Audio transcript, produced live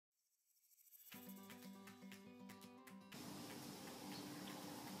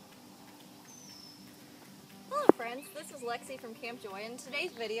friends, this is Lexi from Camp Joy. In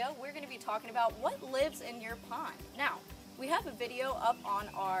today's video, we're going to be talking about what lives in your pond. Now, we have a video up on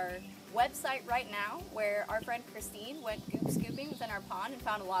our website right now where our friend Christine went goop scooping within our pond and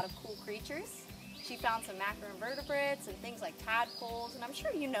found a lot of cool creatures. She found some macroinvertebrates and things like tadpoles, and I'm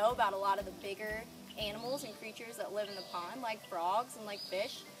sure you know about a lot of the bigger animals and creatures that live in the pond, like frogs and like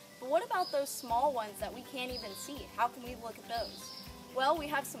fish. But what about those small ones that we can't even see? How can we look at those? Well, we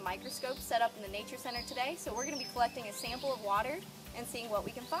have some microscopes set up in the Nature Center today, so we're going to be collecting a sample of water and seeing what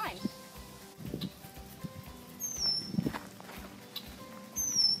we can find.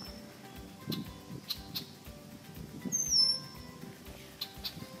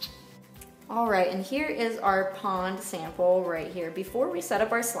 Alright, and here is our pond sample right here. Before we set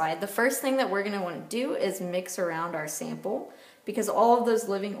up our slide, the first thing that we're going to want to do is mix around our sample, because all of those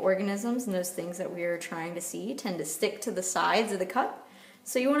living organisms and those things that we are trying to see tend to stick to the sides of the cup.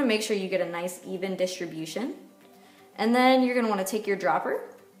 So you want to make sure you get a nice even distribution. And then you're going to want to take your dropper,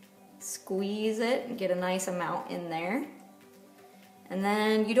 squeeze it, and get a nice amount in there. And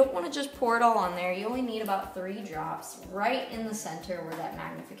then you don't want to just pour it all on there. You only need about 3 drops right in the center where that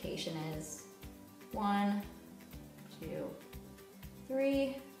magnification is. 1, 2,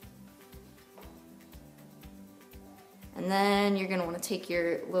 3. And then you're going to want to take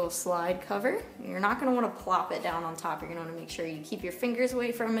your little slide cover. You're not going to want to plop it down on top. You're going to want to make sure you keep your fingers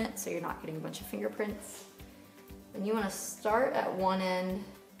away from it so you're not getting a bunch of fingerprints. And you want to start at one end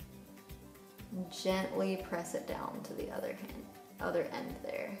and gently press it down to the other end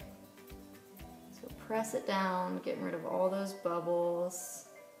there. So press it down, getting rid of all those bubbles.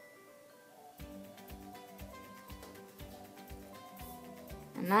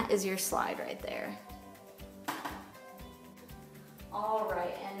 And that is your slide right there.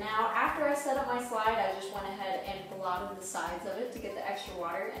 Alright, and now after I set up my slide, I just went ahead and blotted the sides of it to get the extra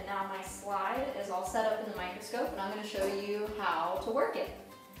water, and now my slide is all set up in the microscope, and I'm going to show you how to work it.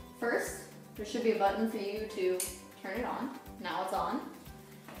 First, there should be a button for you to turn it on. Now it's on.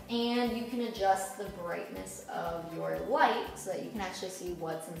 And you can adjust the brightness of your light so that you can actually see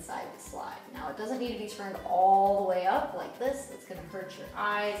what's inside the slide. Now it doesn't need to be turned all the way up like this. It's going to hurt your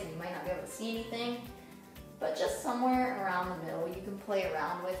eyes and you might not be able to see anything. But just somewhere around the middle, you can play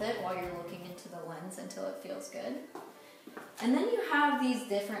around with it while you're looking into the lens until it feels good. And then you have these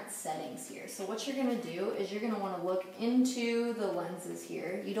different settings here. So what you're going to do is you're going to want to look into the lenses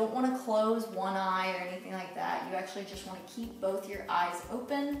here. You don't want to close one eye or anything like that. You actually just want to keep both your eyes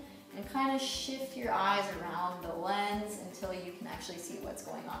open and kind of shift your eyes around the lens until you can actually see what's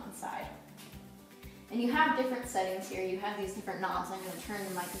going on inside. And you have different settings here. You have these different knobs. I'm going to turn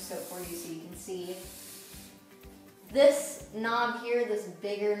the microscope for you so you can see. This knob here, this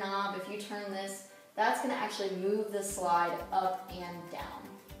bigger knob, if you turn this, that's going to actually move the slide up and down.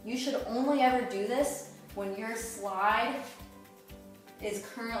 You should only ever do this when your slide is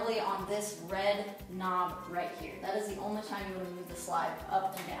currently on this red knob right here. That is the only time you want to move the slide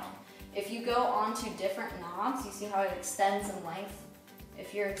up and down. If you go onto different knobs, you see how it extends in length?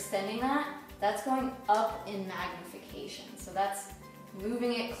 If you're extending that, that's going up in magnification. So that's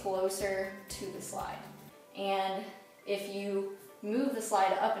moving it closer to the slide. And if you move the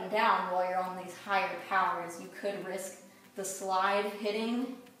slide up and down while you're on these higher powers, you could risk the slide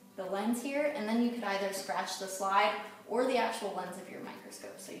hitting the lens here, and then you could either scratch the slide or the actual lens of your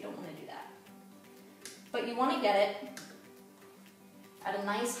microscope, so you don't want to do that. But you want to get it at a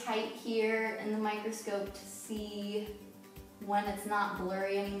nice height here in the microscope to see when it's not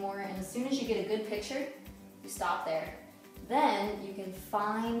blurry anymore, and as soon as you get a good picture, you stop there. Then you can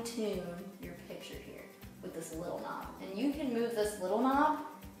fine-tune your picture here with this little knob. And you can move this little knob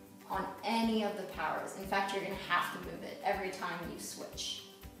on any of the powers. In fact, you're going to have to move it every time you switch.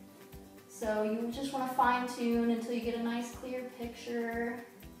 So you just want to fine tune until you get a nice clear picture.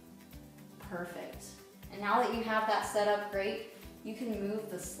 Perfect. And now that you have that set up great, you can move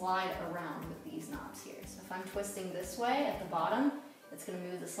the slide around with these knobs here. So if I'm twisting this way at the bottom, it's going to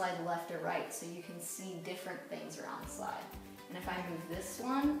move the slide left or right so you can see different things around the slide. And if I move this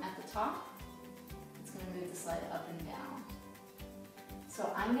one at the top, it's going to move the slide up and down.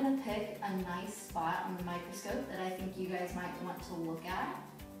 So I'm going to pick a nice spot on the microscope that I think you guys might want to look at.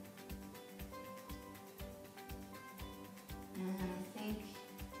 And I think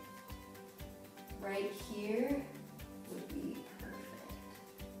right here would be perfect.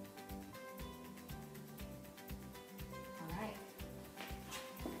 Alright.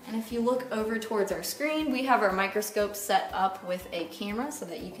 And if you look over towards our screen, we have our microscope set up with a camera so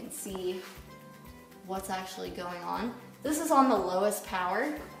that you can see what's actually going on. This is on the lowest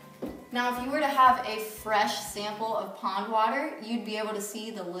power, Now, if you were to have a fresh sample of pond water, you'd be able to see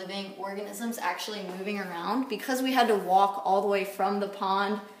the living organisms actually moving around. Because we had to walk all the way from the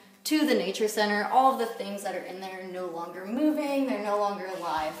pond to the nature center, all of the things that are in there are no longer moving, they're no longer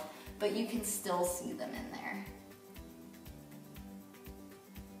alive, but you can still see them in there.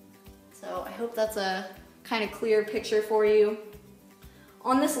 So I hope that's a kind of clear picture for you.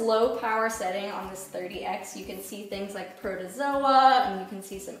 On this low power setting, on this 30x, you can see things like protozoa, and you can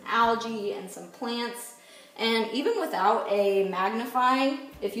see some algae and some plants. And even without a magnifying,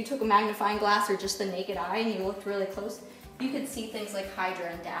 if you took a magnifying glass or just the naked eye and you looked really close, you could see things like Hydra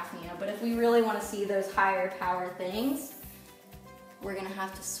and Daphnia. But if we really want to see those higher power things, we're going to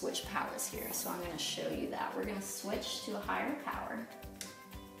have to switch powers here. So I'm going to show you that. We're going to switch to a higher power.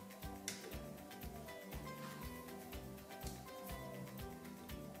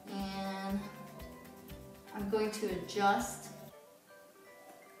 And I'm going to adjust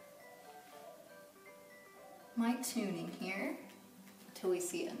my tuning here until we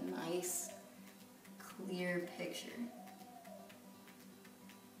see a nice, clear picture.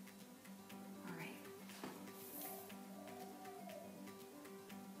 All right.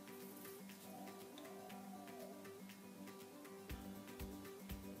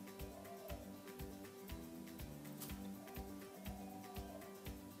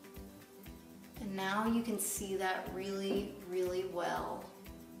 And now you can see that really, really well.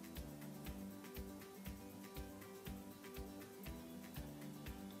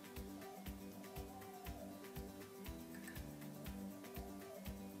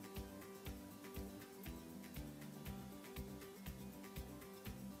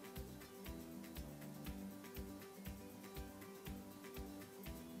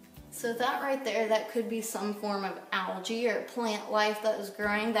 So that right there, that could be some form of algae or plant life that was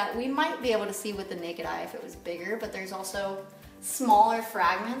growing that we might be able to see with the naked eye if it was bigger, but there's also smaller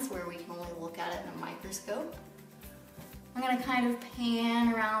fragments where we can only look at it in a microscope. I'm going to kind of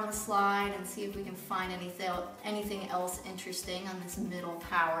pan around the slide and see if we can find anything else interesting on this middle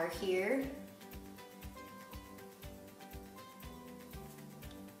power here.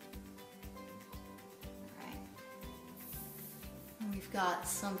 We've got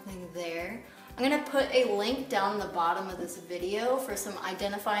something there. I'm going to put a link down the bottom of this video for some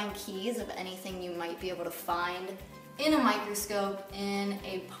identifying keys of anything you might be able to find in a microscope in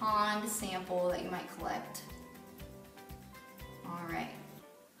a pond sample that you might collect. Alright,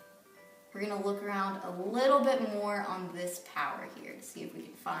 we're going to look around a little bit more on this power here to see if we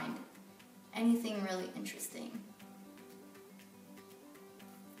can find anything really interesting.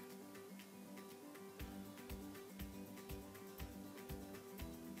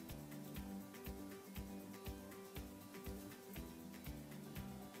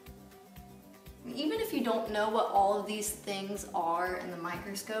 Even if you don't know what all of these things are in the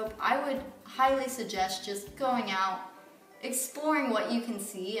microscope, I would highly suggest just going out, exploring what you can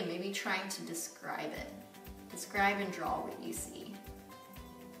see, and maybe trying to describe it. Describe and draw what you see.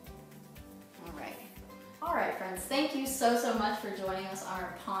 Alright friends, thank you so much for joining us on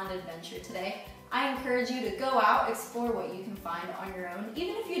our pond adventure today. I encourage you to go out, explore what you can find on your own.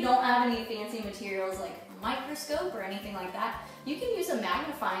 Even if you don't have any fancy materials like a microscope or anything like that, you can use a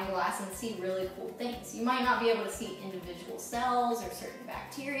magnifying glass and see really cool things. You might not be able to see individual cells or certain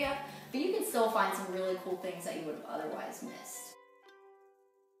bacteria, but you can still find some really cool things that you would have otherwise missed.